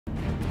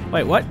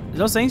Wait, what? Do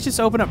those things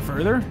just open up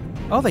further?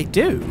 Oh, they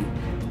do.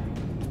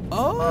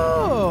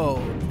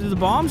 Oh, do the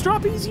bombs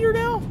drop easier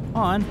now? Hold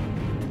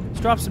on. Let's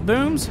drop some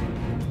booms.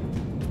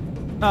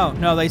 Oh,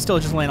 no, they still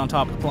just land on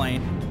top of the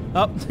plane.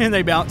 Oh, and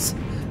they bounce.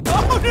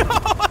 Oh, no,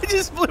 I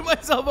just blew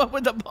myself up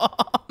with the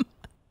bomb.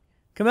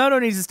 Camodo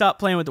needs to stop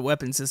playing with the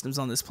weapon systems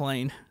on this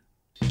plane.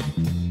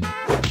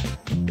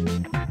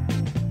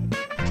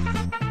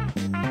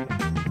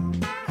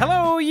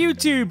 Hello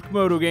YouTube,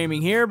 Camodo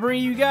Gaming here,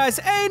 bringing you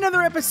guys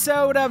another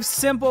episode of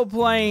Simple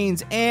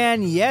Planes.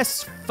 And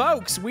yes,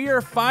 folks, we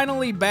are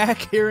finally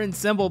back here in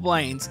Simple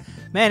Planes.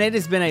 Man, it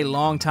has been a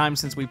long time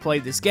since we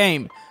played this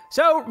game.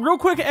 So, real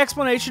quick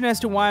explanation as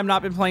to why I've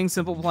not been playing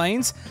Simple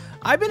Planes.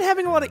 I've been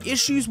having a lot of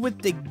issues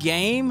with the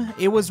game.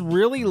 It was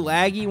really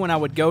laggy when I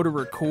would go to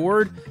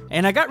record,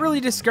 and I got really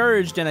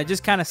discouraged and I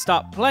just kind of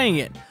stopped playing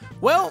it.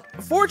 Well,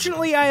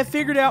 fortunately, I have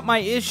figured out my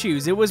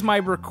issues. It was my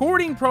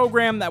recording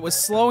program that was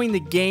slowing the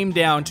game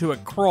down to a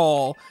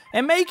crawl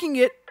and making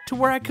it to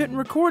where I couldn't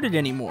record it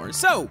anymore.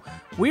 So,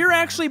 we're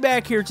actually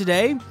back here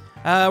today.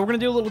 We're going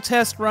to do a little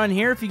test run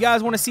here. If you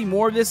guys want to see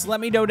more of this, let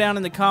me know down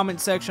in the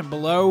comment section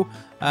below.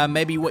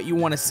 Maybe what you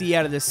want to see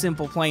out of this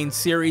Simple Planes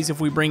series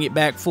if we bring it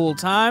back full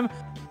time.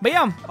 But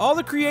yeah, all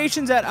the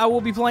creations that I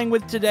will be playing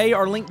with today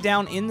are linked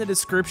down in the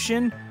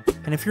description.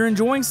 And if you're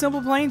enjoying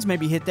Simple Planes,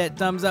 maybe hit that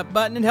thumbs up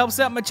button. It helps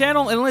out my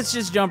channel, and let's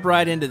just jump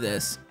right into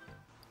this.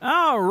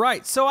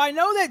 Alright, so I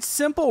know that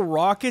Simple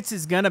Rockets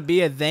is going to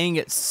be a thing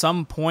at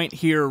some point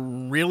here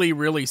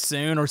really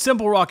soon, or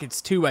Simple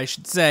Rockets 2, I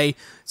should say.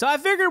 So I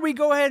figured we'd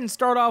go ahead and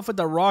start off with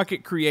the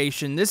rocket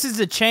creation. This is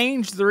a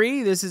Change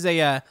 3. This is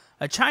a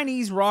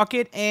Chinese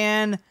rocket,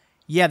 and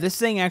yeah, this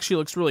thing actually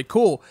looks really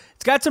cool.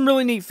 It's got some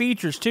really neat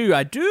features, too.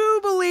 I do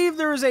believe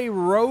there's a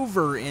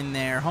rover in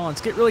there. Hold on,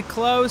 let's get really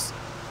close.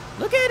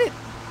 Look at it.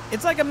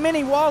 It's like a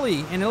mini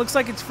Wall-E, and it looks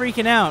like it's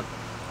freaking out.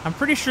 I'm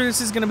pretty sure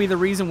this is going to be the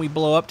reason we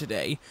blow up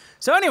today.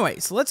 So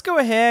anyways, let's go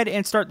ahead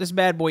and start this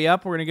bad boy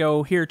up. We're going to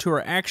go here to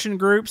our action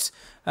groups.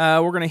 We're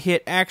going to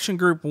hit action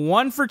group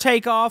 1 for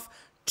takeoff,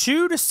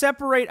 2 to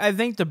separate, I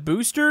think, the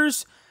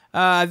boosters.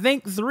 I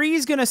think 3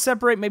 is going to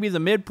separate maybe the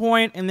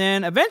midpoint, and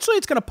then eventually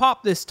it's going to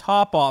pop this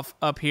top off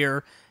up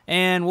here,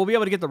 and we'll be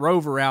able to get the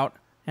rover out.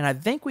 And I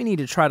think we need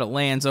to try to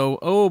land, so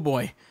oh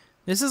boy.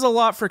 This is a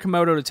lot for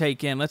Camodo to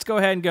take in. Let's go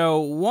ahead and go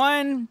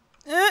 1.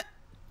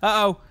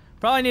 Uh-oh.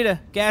 Probably need to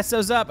gas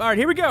those up. All right,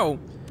 here we go.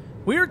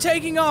 We are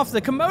taking off.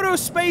 The Camodo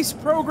space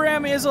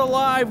program is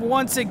alive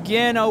once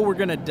again. Oh, we're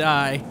going to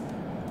die.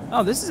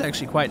 Oh, this is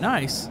actually quite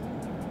nice.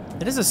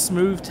 It is a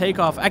smooth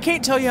takeoff. I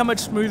can't tell you how much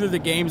smoother the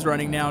game's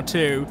running now,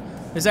 too.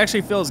 This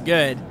actually feels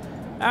good.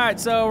 All right,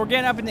 so we're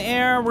getting up in the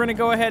air. We're going to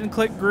go ahead and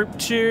click group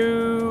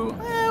 2.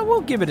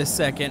 We'll give it a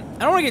second. I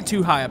don't want to get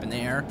too high up in the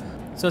air.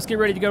 So let's get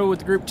ready to go with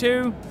the group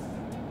 2.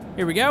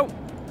 Here we go.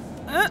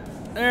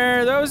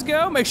 There those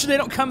go. Make sure they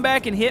don't come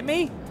back and hit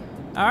me.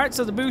 All right,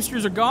 so the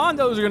boosters are gone.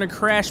 Those are going to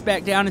crash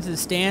back down into the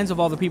stands of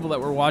all the people that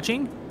were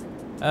watching.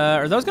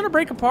 Are those going to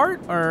break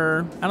apart?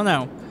 Or, I don't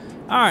know.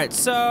 All right,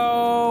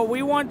 so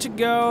we want to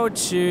go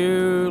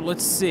to,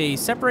 let's see,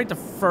 separate the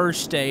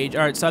first stage.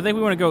 All right, so I think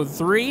we want to go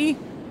 3.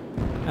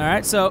 All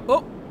right, so,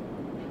 oh.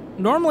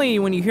 Normally,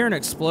 when you hear an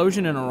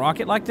explosion in a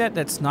rocket like that,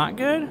 that's not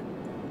good.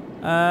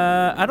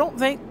 I don't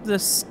think the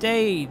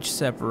stage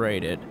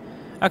separated.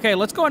 Okay,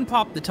 let's go and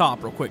pop the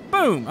top real quick.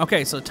 Boom!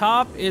 Okay, so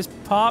top is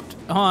popped.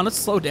 Hold on, let's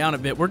slow down a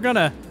bit. We're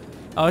gonna...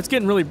 Oh, it's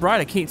getting really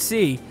bright. I can't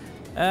see.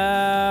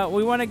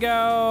 We want to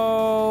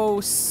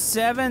go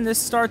 7. This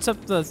starts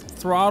up the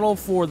throttle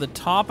for the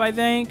top, I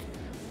think.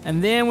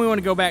 And then we want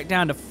to go back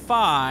down to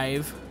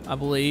 5, I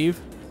believe.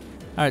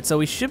 All right, so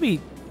we should be...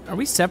 Are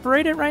we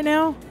separated right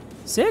now?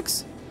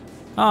 6?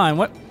 Oh, and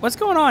what's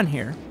going on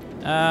here?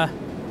 Oh,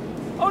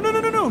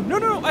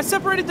 no. I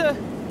separated the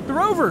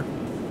rover.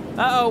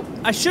 Uh-oh,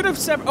 I should have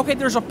separated... Okay,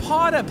 there's a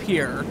pod up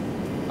here.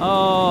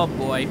 Oh,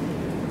 boy.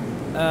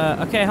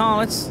 Okay, hold on,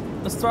 let's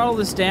throttle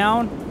this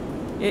down.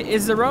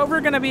 Is the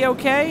rover gonna be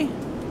okay?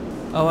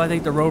 Oh, I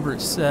think the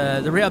rover's...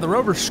 the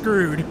rover's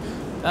screwed.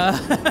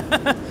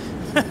 I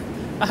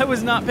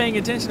was not paying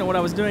attention to what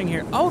I was doing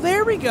here. Oh,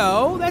 there we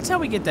go. That's how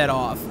we get that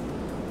off.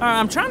 All right,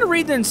 I'm trying to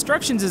read the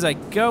instructions as I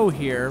go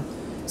here.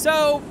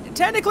 So,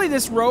 technically,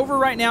 this rover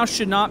right now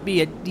should not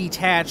be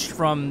detached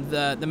from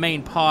the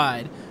main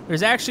pod.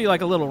 There's actually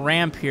like a little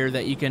ramp here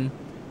that you can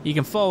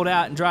fold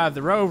out and drive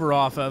the rover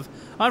off of.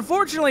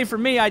 Unfortunately for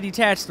me, I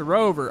detached the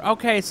rover.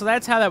 Okay, so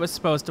that's how that was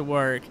supposed to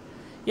work.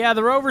 Yeah,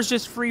 the rover's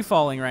just free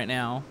falling right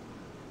now.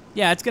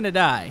 Yeah, it's gonna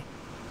die.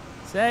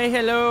 Say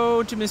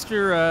hello to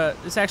Mr.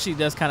 This actually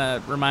does kind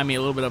of remind me a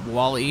little bit of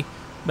Wall-E,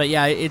 but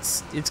yeah,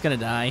 it's gonna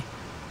die.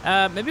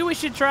 Maybe we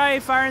should try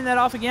firing that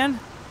off again.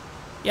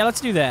 Yeah,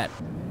 let's do that.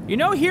 You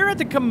know, here at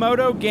the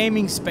Camodo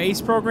Gaming Space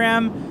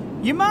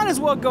Program, you might as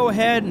well go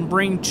ahead and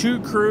bring 2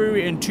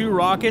 crew and 2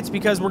 rockets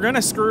because we're going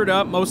to screw it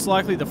up most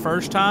likely the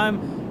first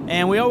time,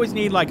 and we always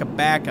need like a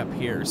backup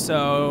here.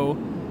 So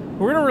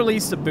we're going to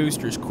release the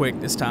boosters quick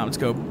this time. Let's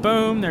go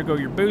boom, there go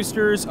your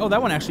boosters. Oh,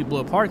 that one actually blew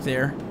apart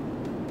there.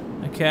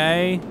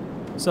 Okay,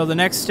 so the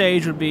next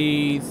stage would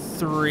be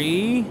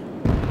 3.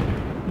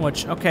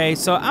 Which, okay,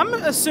 so I'm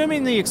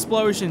assuming the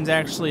explosion's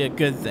actually a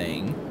good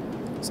thing.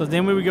 So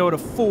then we would go to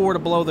 4 to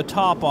blow the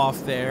top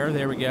off there.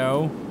 There we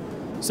go.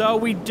 So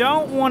we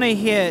don't want to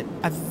hit,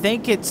 I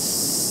think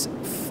it's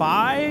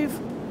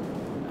 5?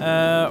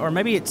 Or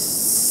maybe it's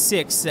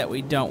 6 that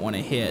we don't want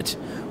to hit.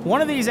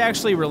 One of these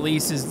actually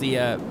releases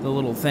the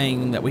little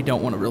thing that we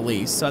don't want to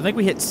release. So I think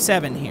we hit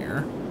 7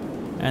 here.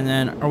 And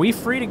then, are we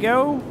free to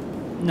go?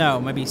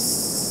 No, maybe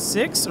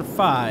 6 or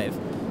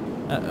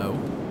 5. Uh-oh.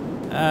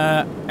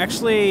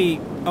 Actually,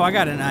 oh, I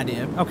got an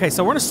idea. Okay,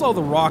 so we're going to slow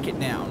the rocket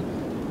down.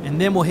 And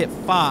then we'll hit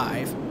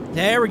 5.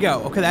 There we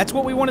go. Okay, that's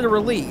what we wanted to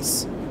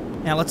release.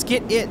 Now let's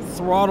get it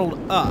throttled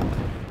up.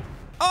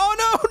 Oh,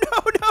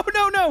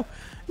 no.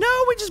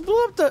 No, we just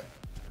blew up the...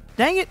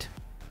 Dang it.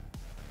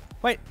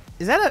 Wait,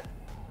 is that a...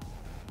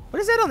 What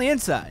is that on the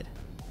inside?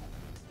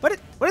 What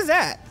is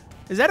that?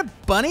 Is that a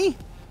bunny?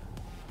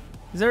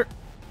 Is there...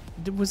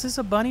 Was this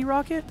a bunny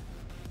rocket?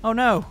 Oh,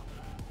 no.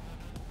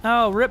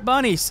 Oh, rip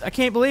bunnies. I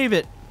can't believe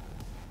it.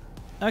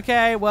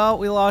 Okay, well,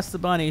 we lost the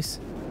bunnies.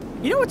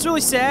 You know what's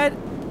really sad?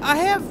 I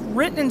have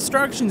written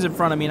instructions in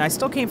front of me, and I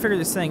still can't figure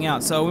this thing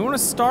out. So we want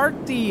to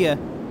start the...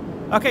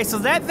 Okay, so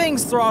that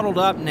thing's throttled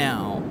up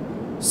now.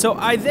 So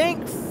I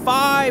think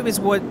 5 is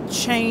what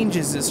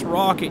changes this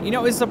rocket. You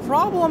know, is the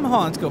problem... Hold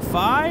on, let's go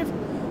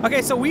 5.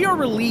 Okay, so we are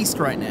released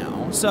right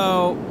now.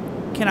 So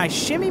can I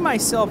shimmy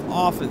myself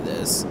off of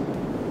this?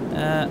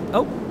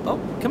 Oh,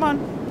 come on.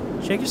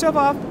 Shake yourself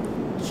off.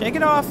 Shake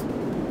it off.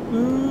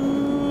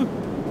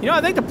 You know,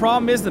 I think the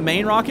problem is the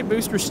main rocket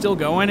booster's still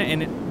going,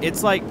 and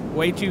it's like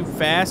way too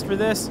fast for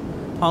this.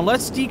 Hold on,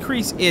 let's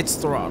decrease its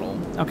throttle.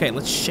 Okay,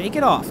 let's shake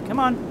it off. Come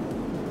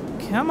on.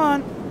 Come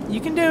on.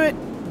 You can do it.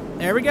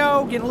 There we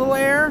go. Get a little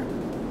air.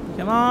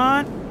 Come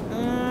on.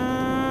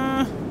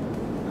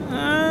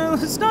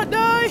 Let's not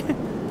die.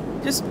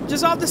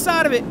 Just off the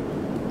side of it.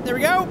 There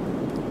we go.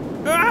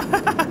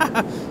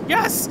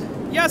 Yes.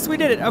 Yes, we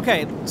did it.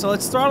 Okay, so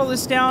let's throttle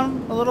this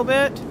down a little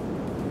bit.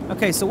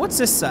 Okay, so what's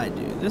this side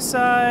do? This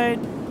side...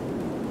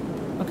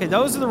 Okay,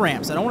 those are the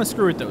ramps. I don't want to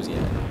screw with those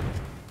yet.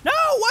 No!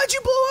 Why'd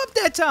you blow up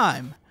that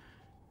time?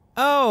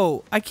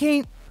 Oh, I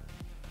can't...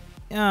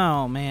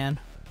 Oh, man.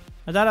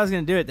 I thought I was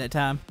going to do it that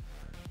time.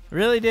 I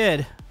really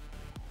did.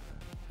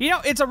 You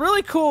know, it's a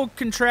really cool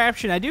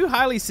contraption. I do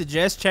highly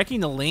suggest checking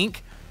the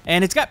link.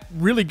 And it's got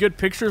really good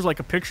pictures, like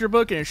a picture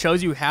book, and it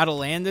shows you how to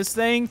land this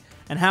thing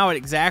and how it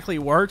exactly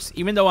works.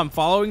 Even though I'm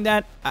following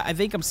that, I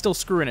think I'm still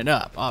screwing it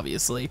up,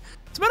 obviously.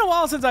 It's been a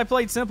while since I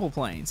played Simple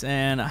Planes,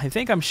 and I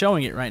think I'm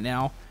showing it right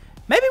now.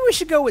 Maybe we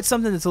should go with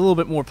something that's a little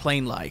bit more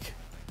plane-like.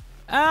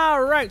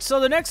 Alright, so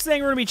the next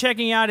thing we're going to be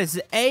checking out is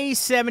the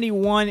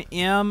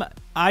A71M.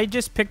 I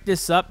just picked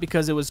this up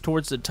because it was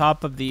towards the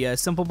top of the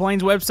Simple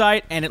Planes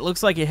website, and it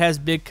looks like it has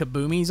big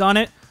kaboomies on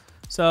it.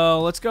 So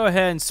let's go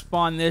ahead and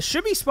spawn this.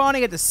 Should be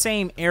spawning at the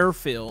same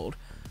airfield.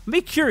 I'm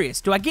be curious,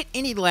 do I get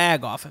any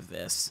lag off of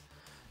this?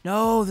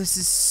 No, this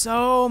is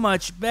so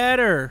much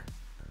better.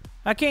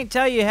 I can't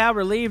tell you how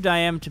relieved I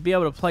am to be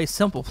able to play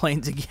Simple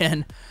Planes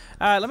again.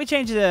 Let me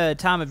change the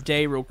time of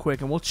day real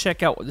quick, and we'll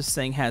check out what this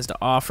thing has to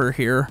offer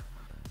here.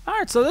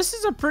 Alright, so this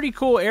is a pretty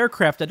cool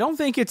aircraft. I don't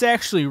think it's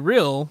actually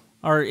real,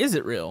 or is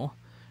it real?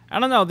 I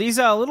don't know. These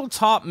little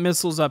top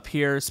missiles up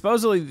here,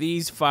 supposedly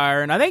these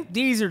fire, and I think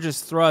these are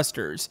just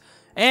thrusters.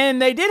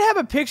 And they did have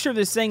a picture of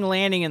this thing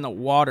landing in the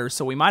water,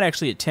 so we might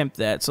actually attempt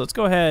that. So let's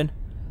go ahead,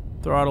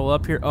 throttle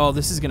up here. Oh,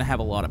 this is going to have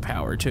a lot of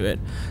power to it.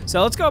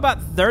 So let's go about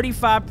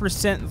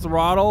 35%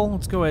 throttle.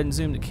 Let's go ahead and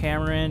zoom the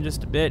camera in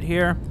just a bit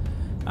here.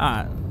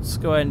 Let's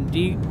go ahead and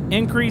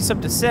increase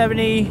up to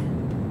 70.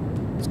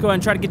 Let's go ahead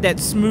and try to get that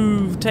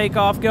smooth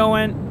takeoff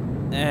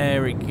going.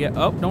 There we go.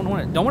 Oh, don't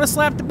want to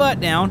slap the butt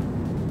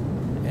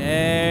down.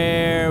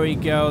 There we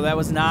go. That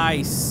was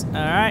nice. All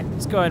right,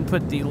 let's go ahead and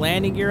put the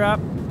landing gear up.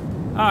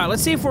 All right,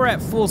 let's see if we're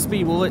at full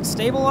speed. Will it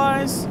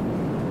stabilize?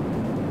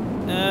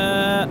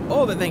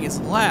 Oh, that thing is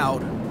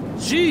loud.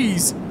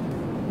 Jeez.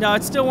 No,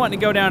 it's still wanting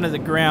to go down to the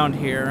ground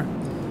here.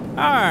 All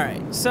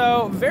right,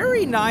 so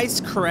very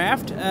nice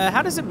craft.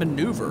 How does it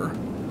maneuver?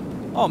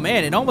 Oh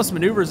man, it almost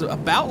maneuvers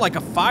about like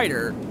a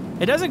fighter.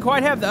 It doesn't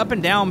quite have the up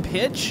and down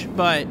pitch,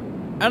 but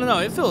I don't know,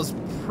 it feels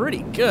pretty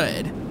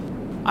good.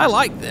 I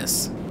like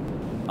this.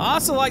 I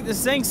also like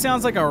this thing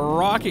sounds like a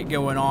rocket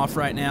going off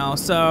right now,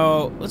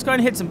 so let's go ahead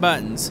and hit some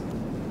buttons.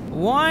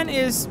 One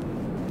is,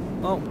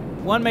 well,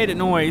 one made a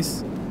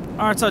noise.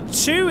 All right, so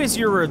 2 is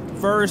your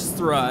reverse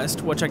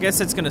thrust, which I guess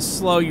it's gonna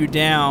slow you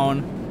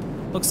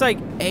down. Looks like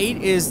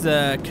 8 is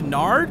the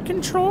canard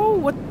control?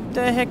 What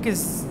the heck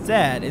is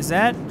that? Is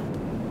that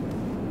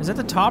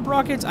the top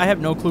rockets? I have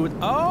no clue.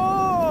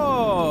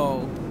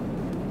 Oh,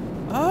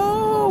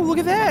 look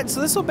at that.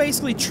 So this will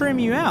basically trim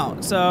you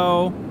out.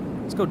 So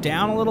let's go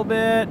down a little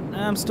bit.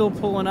 I'm still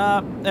pulling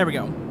up. There we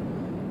go.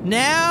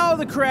 Now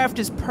the craft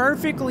is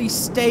perfectly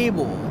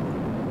stable.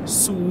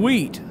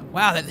 Sweet.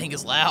 Wow, that thing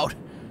is loud.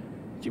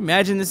 Could you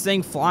imagine this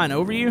thing flying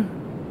over you?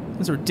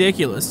 That's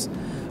ridiculous.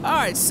 All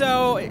right,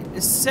 so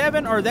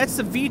 7, or that's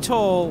the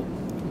VTOL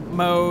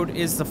mode,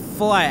 is the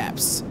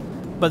flaps.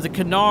 But the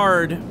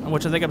canard,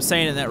 which I think I'm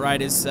saying that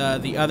right, is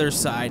the other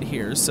side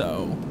here.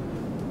 So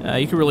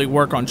you can really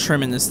work on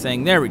trimming this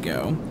thing. There we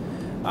go.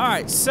 All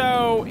right,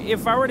 so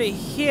if I were to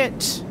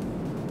hit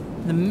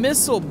the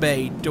missile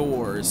bay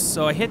doors,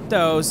 so I hit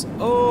those.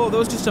 Oh,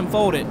 those just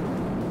unfolded.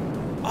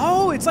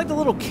 Oh, it's like the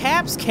little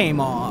caps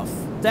came off.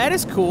 That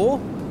is cool.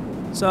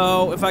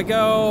 So if I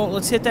go,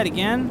 let's hit that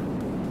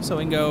again. So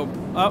we can go,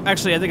 oh,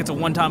 actually, I think it's a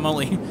one-time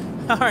only.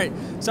 All right,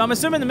 so I'm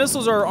assuming the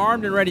missiles are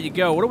armed and ready to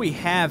go. What do we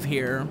have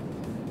here?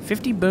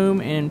 50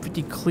 boom and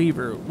 50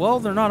 cleaver. Well,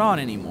 they're not on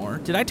anymore.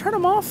 Did I turn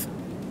them off?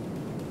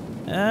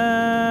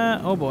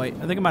 Oh boy,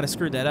 I think I might have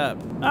screwed that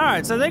up. All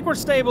right, so I think we're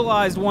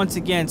stabilized once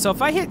again. So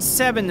if I hit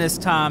 7 this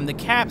time, the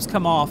caps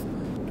come off.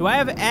 Do I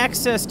have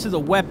access to the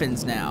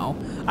weapons now?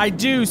 I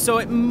do, so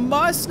it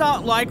must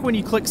not like when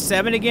you click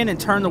 7 again and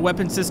turn the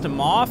weapon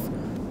system off,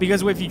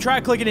 because if you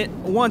try clicking it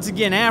once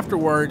again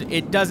afterward,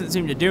 it doesn't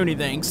seem to do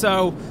anything.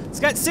 So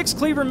it's got 6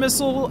 cleaver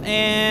missile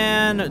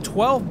and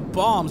 12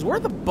 bombs. Where are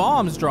the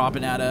bombs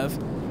dropping out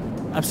of?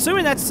 I'm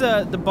assuming that's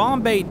the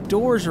bomb bay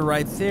doors are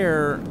right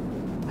there.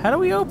 How do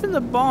we open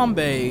the bomb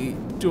bay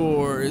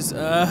doors?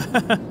 I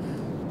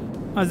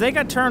think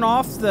I turn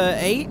off the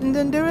 8 and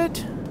then do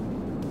it.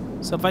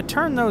 So if I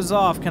turn those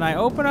off, can I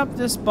open up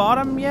this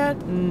bottom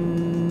yet?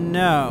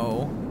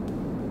 No.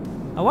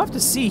 I'll have to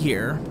see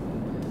here.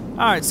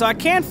 Alright, so I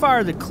can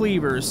fire the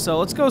cleavers, so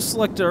let's go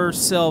select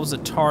ourselves a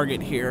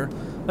target here.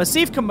 Let's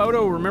see if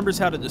Camodo remembers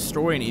how to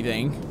destroy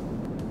anything.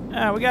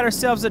 We got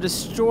ourselves a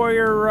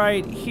destroyer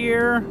right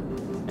here.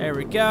 There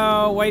we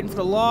go, waiting for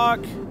the lock.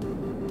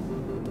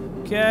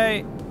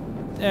 Okay,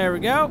 there we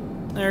go.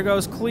 There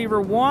goes cleaver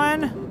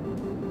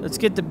 1. Let's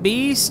get the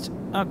beast.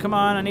 Oh, come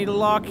on, I need a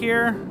lock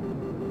here.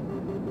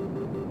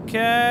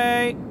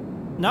 Okay.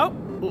 Nope.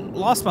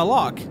 Lost my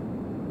lock.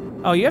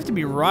 Oh, you have to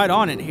be right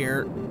on it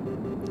here.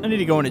 I need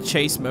to go into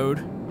chase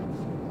mode.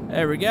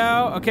 There we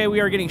go. Okay,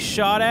 we are getting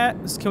shot at.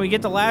 Can we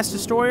get the last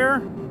destroyer?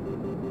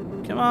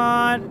 Come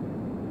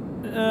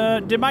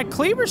on. Did my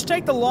cleavers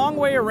take the long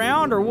way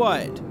around or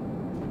what?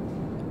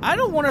 I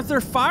don't wonder if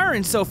they're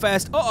firing so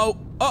fast. Uh-oh.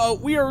 Uh-oh.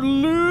 We are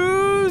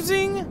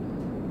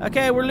losing.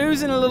 Okay, we're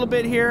losing a little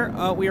bit here.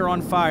 Oh, we are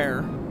on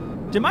fire.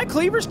 Did my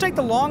cleavers take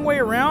the long way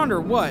around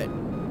or what?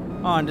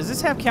 Does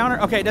this have counter?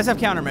 Okay, it does have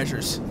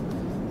countermeasures.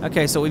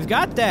 Okay, so we've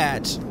got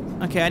that.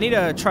 Okay, I need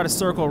to try to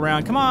circle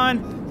around. Come on.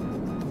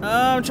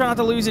 I'm trying not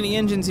to lose any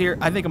engines here.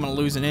 I think I'm going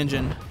to lose an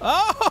engine.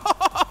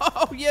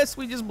 Oh, yes,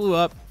 we just blew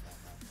up.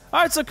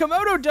 All right, so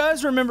Camodo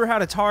does remember how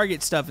to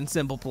target stuff in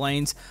Simple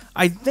Planes.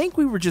 I think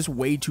we were just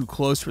way too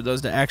close for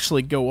those to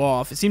actually go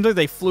off. It seems like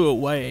they flew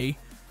away.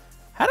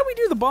 How do we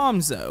do the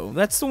bombs, though?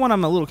 That's the one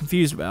I'm a little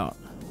confused about.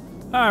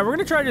 Alright, we're going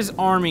to try just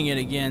arming it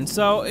again.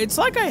 So, it's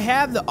like I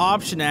have the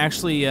option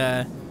actually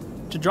to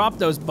drop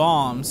those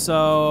bombs.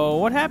 So,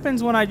 what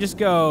happens when I just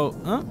go...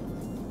 Huh?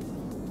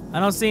 I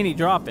don't see any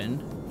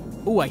dropping.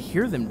 Oh, I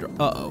hear them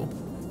uh-oh.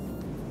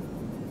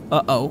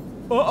 Uh-oh.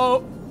 Uh-oh.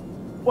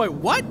 Wait,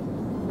 what?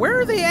 Where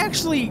are they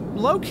actually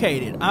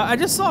located? I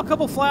just saw a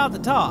couple fly out the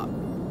top.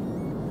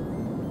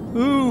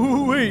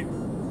 Ooh, wait.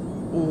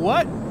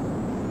 What?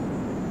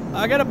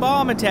 I got a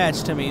bomb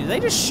attached to me. Did they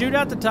just shoot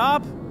out the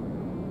top?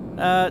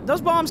 Those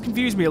bombs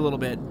confused me a little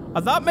bit.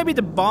 I thought maybe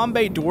the bomb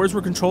bay doors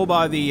were controlled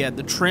by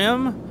the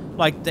trim,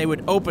 like they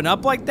would open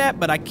up like that,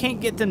 but I can't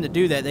get them to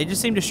do that. They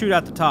just seem to shoot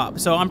out the top.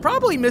 So I'm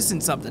probably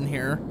missing something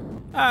here.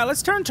 Alright,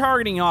 let's turn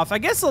targeting off. I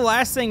guess the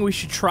last thing we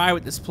should try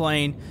with this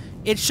plane,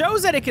 it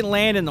shows that it can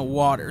land in the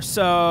water,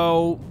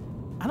 so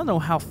I don't know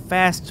how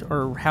fast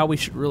or how we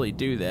should really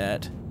do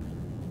that.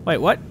 Wait,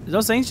 what? Do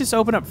those things just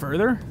open up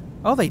further?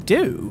 Oh, they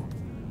do.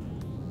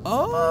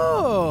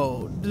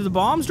 Oh, do the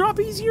bombs drop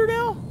easier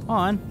now? Hold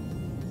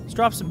on. Let's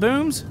drop some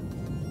booms.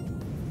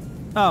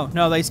 Oh,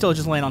 no, they still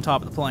just land on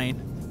top of the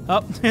plane.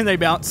 Oh, and they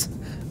bounce.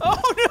 Oh,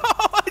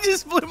 no, I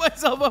just blew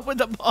myself up with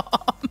the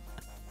bomb.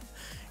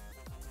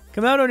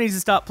 Camodo needs to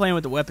stop playing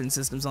with the weapon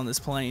systems on this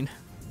plane.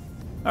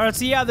 All right,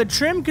 so yeah, the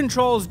trim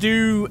controls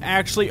do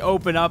actually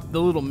open up the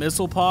little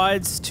missile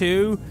pods,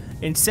 too.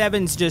 And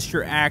 7's just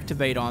your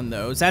activate on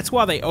those. That's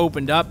why they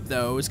opened up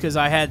those, because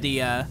I had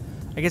the, I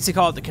guess they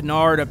call it the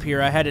canard up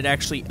here. I had it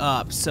actually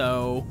up,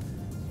 so...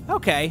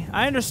 Okay,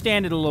 I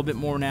understand it a little bit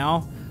more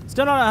now.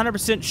 Still not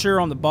 100%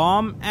 sure on the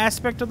bomb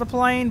aspect of the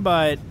plane,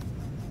 but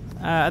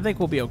I think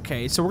we'll be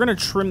okay. So we're going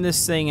to trim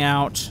this thing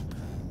out.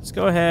 Let's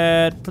go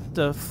ahead, put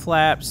the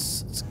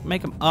flaps, let's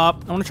make them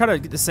up. I want to try to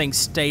get this thing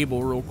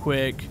stable real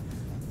quick.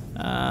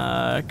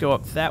 Go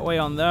up that way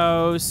on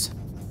those.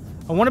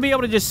 I want to be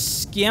able to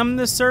just skim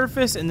the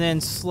surface and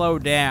then slow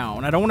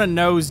down. I don't want to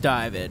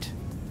nosedive it.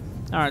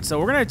 Alright, so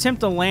we're going to attempt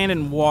to land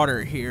in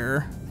water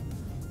here.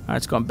 Alright,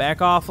 it's going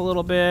back off a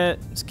little bit.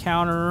 Let's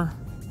counter.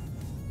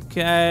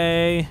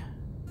 Okay.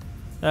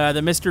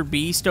 The Mr.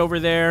 Beast over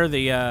there,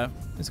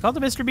 it's called the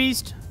Mr.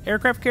 Beast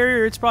aircraft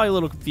carrier. It's probably a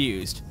little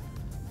confused.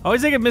 I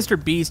always think of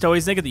Mr. Beast, I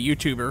always think of the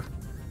YouTuber.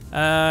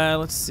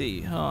 Let's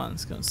see. Hold on,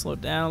 it's going to slow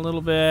down a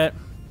little bit.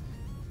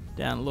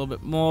 Down a little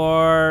bit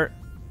more.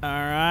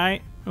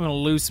 Alright. I'm going to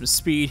lose some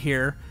speed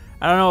here.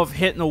 I don't know if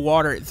hitting the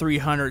water at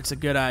 300 is a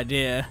good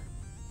idea.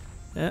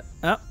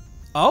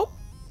 Oh,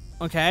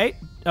 okay.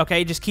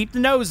 Okay, just keep the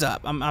nose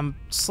up. I'm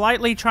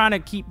slightly trying to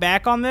keep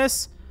back on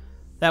this.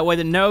 That way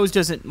the nose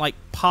doesn't, like,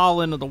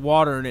 pile into the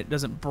water and it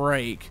doesn't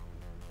break.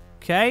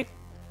 Okay,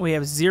 we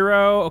have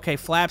 0. Okay,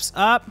 flaps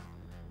up.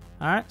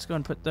 All right, let's go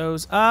and put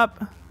those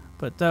up.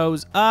 Put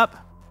those up.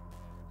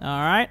 All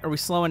right, are we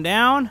slowing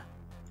down?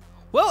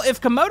 Well,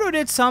 if Camodo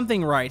did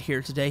something right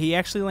here today, he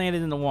actually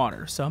landed in the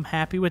water, so I'm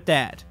happy with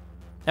that.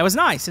 That was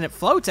nice, and it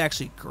floats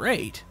actually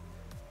great.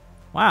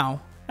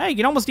 Wow. Hey, you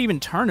can almost even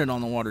turn it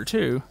on the water,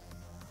 too.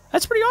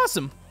 That's pretty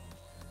awesome.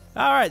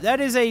 All right, that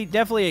is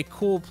definitely a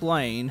cool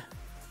plane.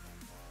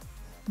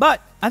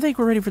 But I think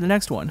we're ready for the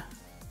next one.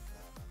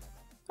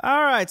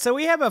 All right, so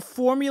we have a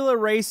Formula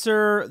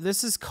Racer.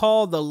 This is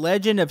called The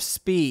Legend of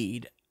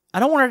Speed. I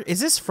don't want to... Is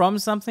this from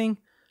something?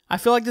 I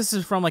feel like this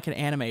is from like an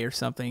anime or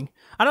something.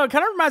 I don't know, it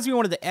kind of reminds me of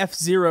one of the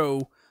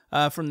F-Zero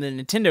from the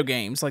Nintendo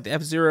games. Like the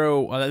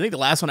F-Zero... I think the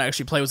last one I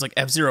actually played was like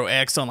F-Zero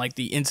X on like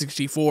the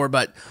N64.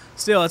 But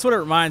still, that's what it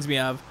reminds me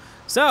of.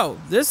 So,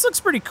 this looks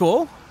pretty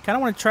cool. Kind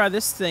of want to try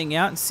this thing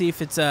out and see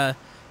if it's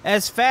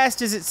as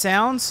fast as it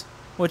sounds.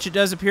 Which it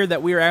does appear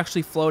that we are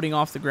actually floating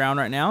off the ground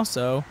right now,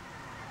 so...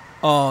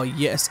 Oh,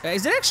 yes.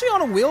 Is it actually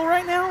on a wheel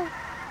right now?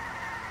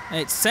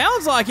 It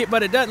sounds like it,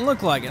 but it doesn't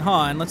look like it,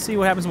 huh? And let's see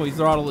what happens when we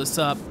throttle this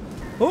up.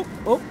 Oh,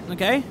 oh,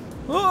 okay.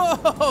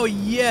 Oh,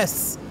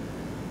 yes!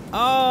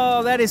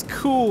 Oh, that is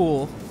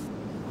cool.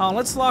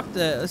 Let's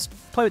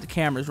play with the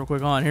cameras real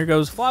quick. Here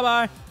goes.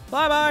 Flyby!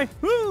 Flyby!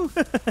 Woo!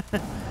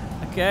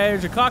 Okay,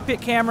 there's your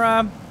cockpit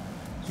camera.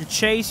 There's your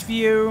chase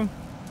view.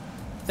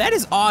 That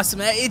is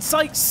awesome. It's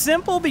like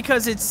simple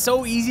because it's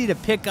so easy to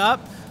pick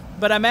up,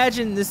 but I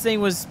imagine this thing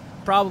was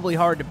probably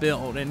hard to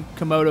build, and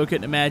Camodo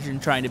couldn't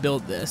imagine trying to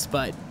build this,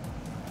 but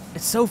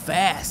it's so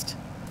fast.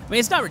 I mean,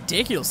 it's not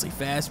ridiculously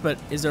fast, but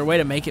is there a way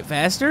to make it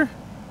faster?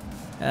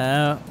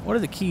 What do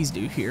the keys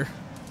do here?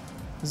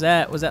 Was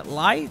that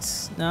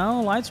lights?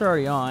 No, lights are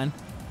already on.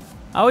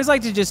 I always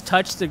like to just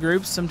touch the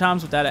groups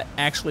sometimes without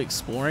actually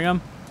exploring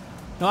them.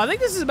 No, I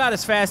think this is about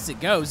as fast as it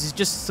goes. It's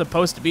just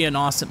supposed to be an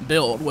awesome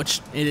build,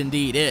 which it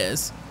indeed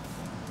is.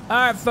 All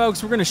right,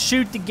 folks, we're going to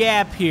shoot the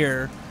gap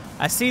here.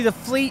 I see the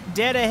fleet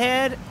dead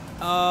ahead.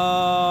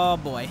 Oh,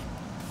 boy.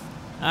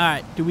 All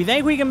right, do we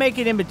think we can make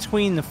it in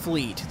between the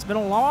fleet? It's been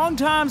a long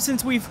time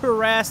since we've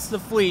harassed the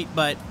fleet,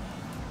 but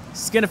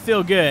it's going to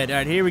feel good. All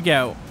right, here we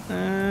go.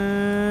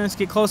 Let's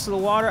get close to the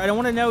water. I don't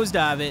want to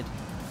nosedive it.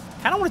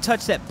 Kind of want to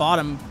touch that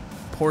bottom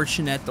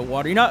portion at the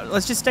water. You know,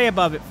 let's just stay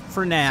above it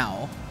for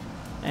now.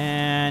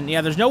 And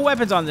yeah, there's no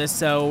weapons on this,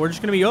 so we're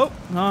just gonna be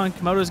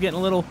Camodo's getting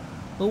a little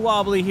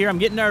wobbly here. I'm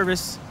getting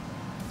nervous.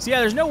 So yeah,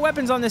 there's no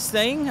weapons on this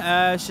thing.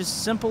 It's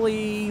just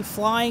simply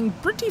flying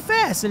pretty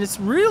fast, and it's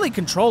really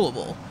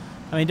controllable.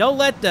 I mean, don't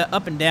let the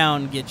up and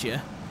down get you.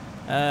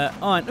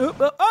 Oh no!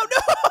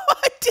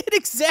 I did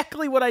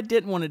exactly what I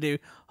didn't want to do.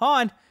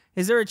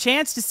 Is there a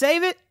chance to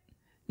save it?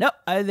 Nope.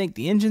 I think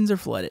the engines are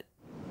flooded.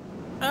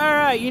 All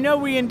right, you know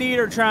we indeed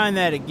are trying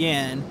that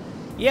again.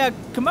 Yeah,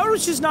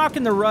 Camodo's just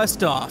knocking the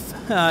rust off.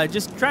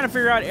 Just trying to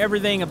figure out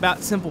everything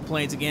about Simple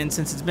Planes again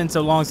since it's been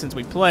so long since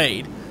we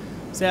played.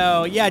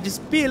 So, yeah,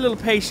 just be a little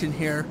patient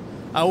here.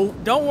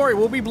 Don't worry,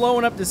 we'll be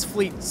blowing up this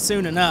fleet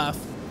soon enough.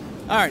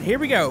 Alright, here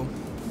we go.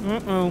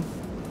 Uh-oh.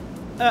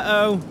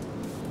 Uh-oh.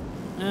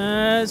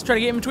 Let's try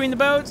to get in between the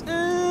boats.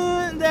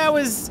 That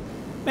was...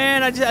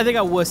 Man, I think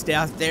I wussed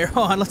out there.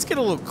 Hold on, let's get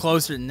a little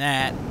closer than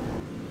that.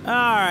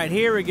 Alright,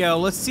 here we go.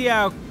 Let's see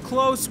how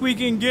close we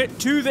can get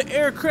to the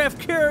aircraft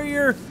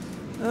carrier.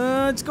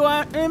 Let's go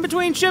out in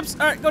between ships.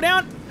 Alright, go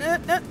down.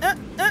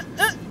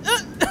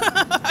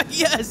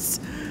 Yes!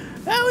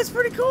 That was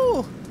pretty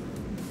cool.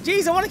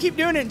 Jeez, I want to keep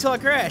doing it until I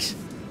crash.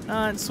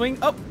 Swing.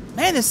 Oh,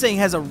 man, this thing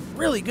has a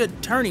really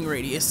good turning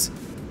radius.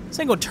 This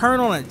thing will turn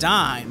on a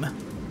dime.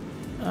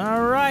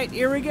 Alright,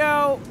 here we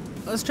go.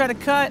 Let's try to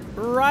cut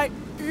right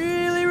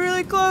really,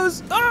 really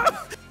close.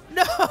 Oh!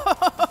 No!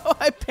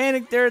 I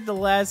panicked there at the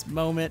last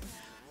moment.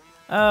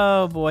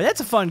 Oh boy, that's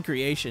a fun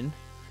creation.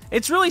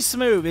 It's really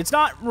smooth. It's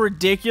not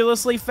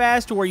ridiculously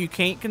fast to where you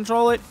can't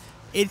control it.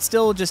 It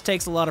still just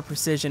takes a lot of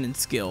precision and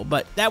skill,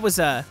 but that's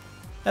a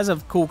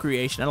cool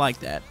creation. I like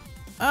that.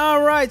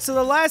 All right, so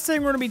the last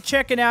thing we're going to be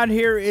checking out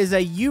here is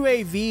a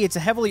UAV. It's a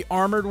heavily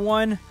armored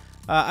one.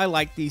 I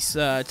like these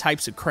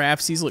types of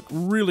crafts. These look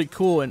really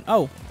cool, and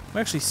oh,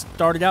 we actually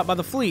started out by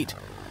the fleet.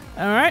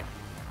 All right,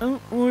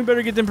 we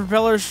better get them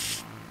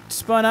propellers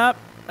spun up.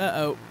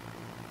 Uh-oh.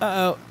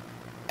 Uh-oh.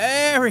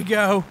 There we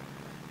go.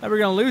 Thought we were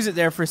going to lose it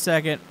there for a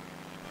second.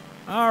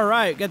 All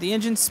right, got the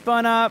engine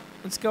spun up.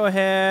 Let's go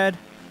ahead.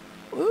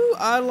 Ooh,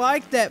 I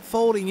like that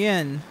folding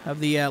in of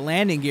the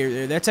landing gear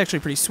there. That's actually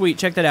pretty sweet.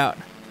 Check that out.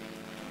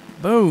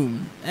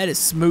 Boom. That is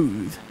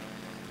smooth.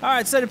 All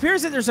right, so it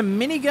appears that there's a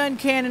minigun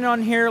cannon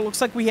on here. It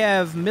looks like we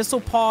have missile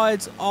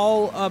pods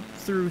all up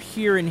through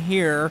here and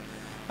here.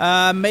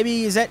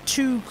 Maybe, is that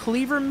 2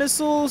 cleaver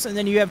missiles? And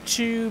then you have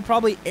 2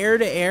 probably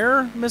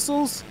air-to-air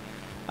missiles?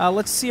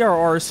 Let's see our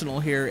arsenal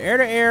here.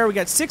 Air-to-air, we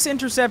got 6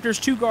 interceptors,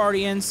 2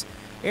 guardians.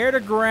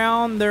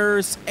 Air-to-ground,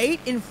 there's 8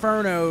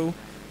 Inferno,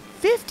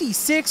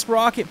 56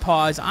 rocket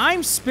pods.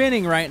 I'm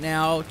spinning right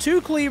now.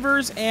 2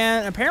 cleavers,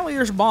 and apparently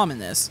there's a bomb in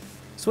this.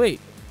 Sweet.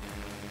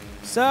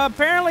 So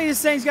apparently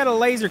this thing's got a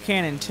laser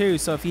cannon too.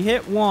 So if you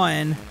hit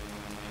 1,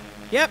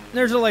 yep,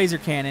 there's a laser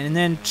cannon. And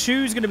then 2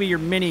 is going to be your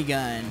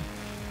minigun.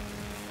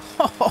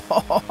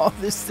 Oh,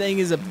 this thing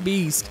is a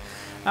beast.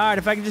 All right,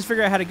 if I can just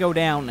figure out how to go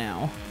down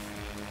now.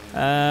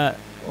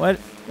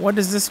 What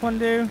does this one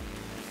do?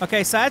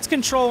 Okay, so that's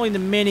controlling the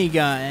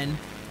minigun.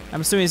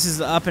 I'm assuming this is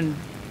the up and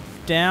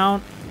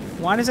down.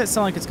 Why does that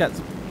sound like it's got...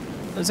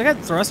 Has it got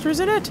thrusters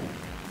in it?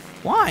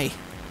 Why?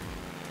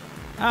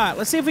 Alright,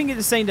 let's see if we can get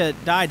this thing to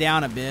die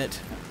down a bit.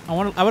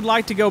 I would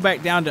like to go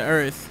back down to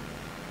Earth.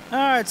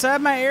 Alright, so I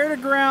have my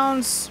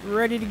air-to-grounds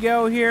ready to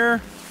go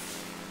here.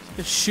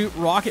 Just shoot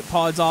rocket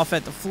pods off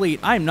at the fleet.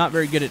 I'm not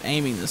very good at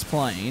aiming this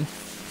plane.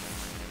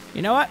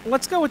 You know what?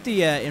 Let's go with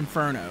the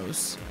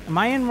Infernos. Am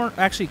I in...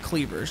 Actually,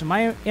 cleavers. Am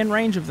I in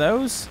range of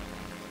those?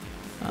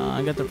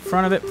 I got the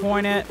front of it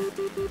pointed.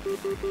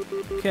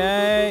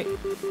 Okay.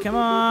 Come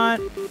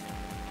on.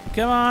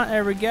 Come on.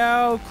 There we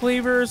go.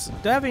 Cleavers.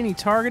 Do I have any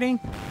targeting?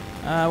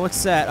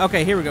 What's that?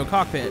 Okay, here we go.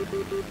 Cockpit.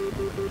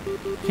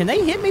 Can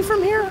they hit me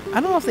from here? I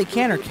don't know if they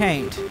can or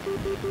can't.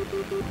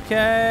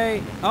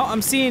 Okay. Oh, I'm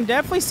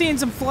definitely seeing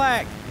some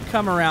flak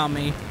come around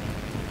me.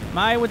 Am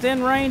I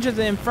within range of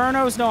the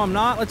Infernos? No, I'm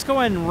not. Let's go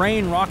ahead and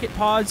rain rocket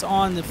pods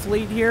on the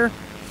fleet here,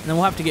 and then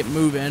we'll have to get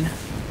moving.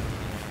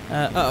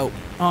 Uh-oh.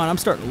 Oh, and I'm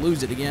starting to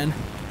lose it again.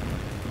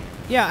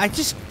 Yeah,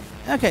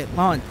 okay, hold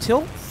on.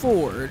 Tilt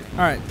forward. All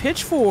right,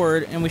 pitch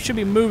forward, and we should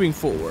be moving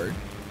forward.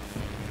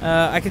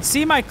 I can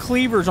see my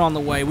cleavers on the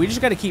way. We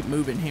just got to keep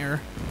moving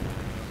here.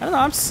 I don't know.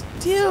 I'm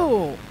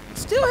still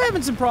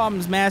having some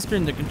problems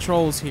mastering the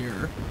controls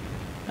here.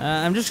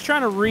 I'm just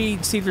trying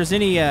to see if there's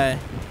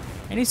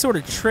any sort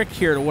of trick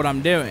here to what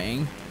I'm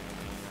doing.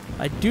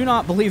 I do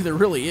not believe there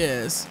really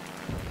is.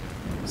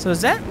 So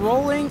is that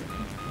rolling?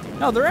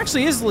 No, there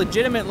actually is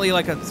legitimately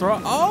like a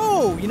throw.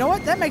 Oh, you know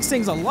what? That makes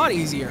things a lot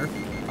easier.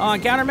 On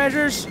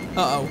countermeasures?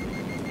 Uh-oh.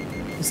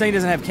 This thing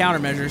doesn't have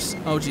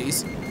countermeasures. Oh,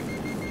 geez.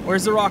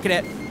 Where's the rocket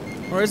at?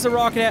 Where's the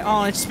rocket at?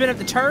 Oh, let's spin up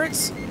the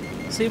turrets.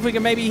 See if we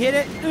can maybe hit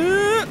it.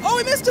 Oh,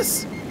 he missed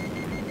us.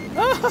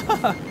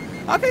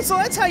 Okay, so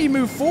that's how you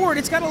move forward.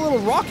 It's got a little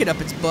rocket up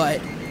its butt.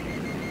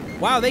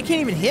 Wow, they can't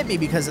even hit me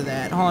because of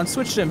that. Hold on,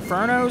 switch to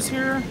Infernos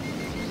here.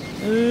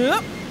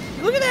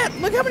 Look at that.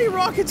 Look how many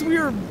rockets we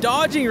are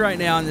dodging right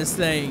now on this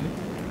thing.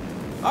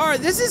 All right,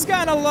 this has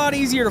gotten a lot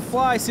easier to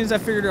fly as soon as I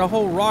figured a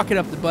whole rocket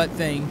up the butt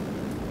thing.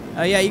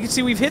 Yeah, you can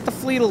see we've hit the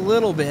fleet a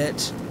little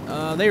bit.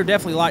 They are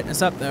definitely lighting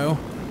us up, though.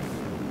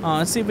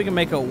 Let's see if we can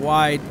make a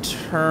wide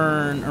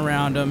turn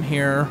around them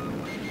here.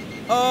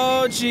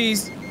 Oh,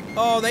 jeez.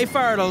 Oh, they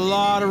fired a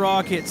lot of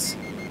rockets.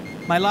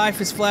 My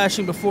life is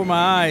flashing before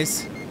my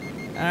eyes.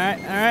 All right,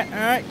 all right, all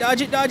right.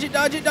 Dodge it, dodge it,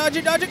 dodge it, dodge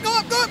it, dodge it. Go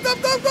up, go up, go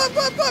up, go up, go up,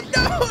 go up,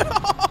 go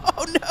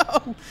up. No,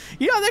 no.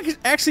 You know, I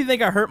actually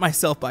think I hurt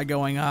myself by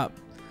going up.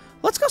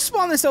 Let's go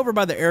spawn this over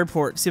by the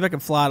airport, see if I can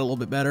fly it a little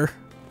bit better.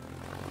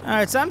 All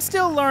right, so I'm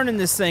still learning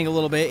this thing a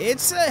little bit.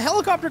 It's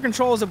helicopter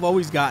controls have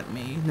always gotten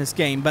me in this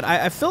game, but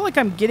I feel like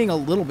I'm getting a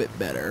little bit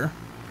better.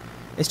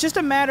 It's just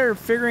a matter of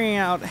figuring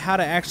out how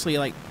to actually,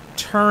 like,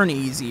 turn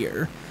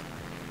easier.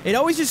 It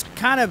always just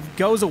kind of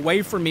goes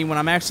away from me when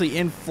I'm actually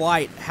in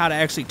flight, how to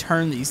actually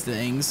turn these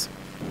things.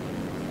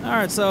 All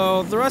right,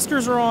 so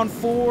thrusters are on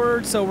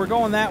forward, so we're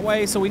going that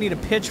way, so we need to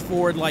pitch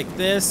forward like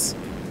this.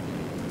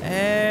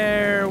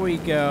 There we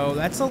go.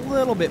 That's a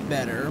little bit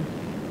better.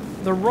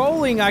 The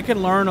rolling I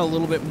can learn a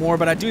little bit more,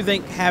 but I do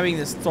think having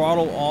this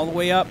throttle all the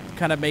way up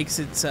kind of makes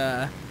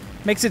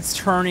its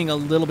turning a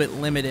little bit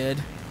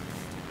limited.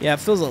 Yeah,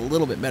 it feels a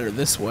little bit better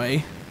this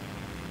way.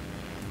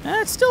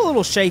 It's still a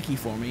little shaky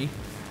for me.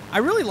 I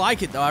really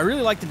like it, though. I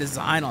really like the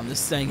design on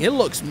this thing. It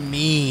looks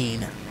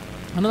mean.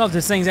 I don't know if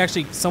this thing's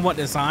actually somewhat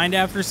designed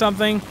after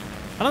something.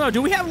 I don't know.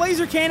 Do we have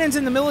laser cannons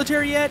in the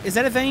military yet? Is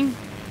that a thing?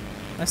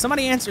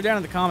 Somebody answer down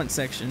in the comments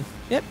section.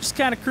 Yep, just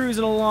kind of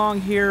cruising along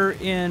here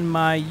in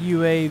my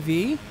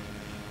UAV.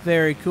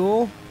 Very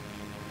cool.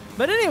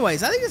 But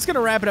anyways, I think that's going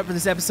to wrap it up for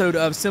this episode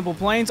of Simple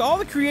Planes. All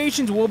the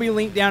creations will be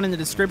linked down in the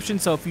description,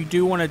 so if you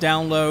do want to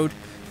download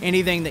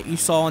anything that you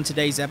saw in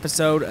today's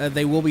episode,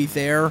 they will be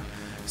there.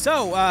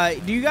 So,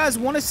 do you guys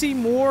want to see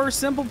more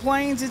Simple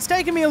Planes? It's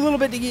taken me a little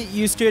bit to get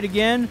used to it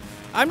again.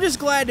 I'm just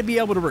glad to be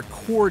able to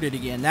record it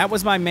again. That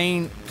was my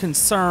main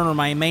concern, or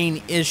my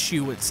main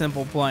issue with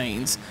Simple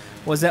Planes,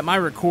 was that my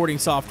recording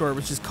software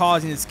was just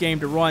causing this game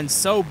to run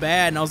so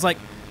bad. And I was like,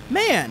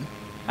 man,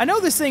 I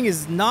know this thing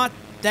is not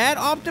that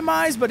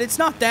optimized, but it's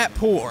not that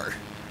poor.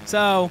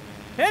 So,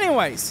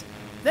 anyways,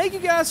 thank you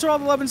guys for all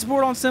the love and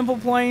support on Simple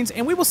Planes,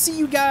 and we will see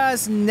you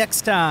guys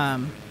next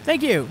time.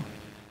 Thank you.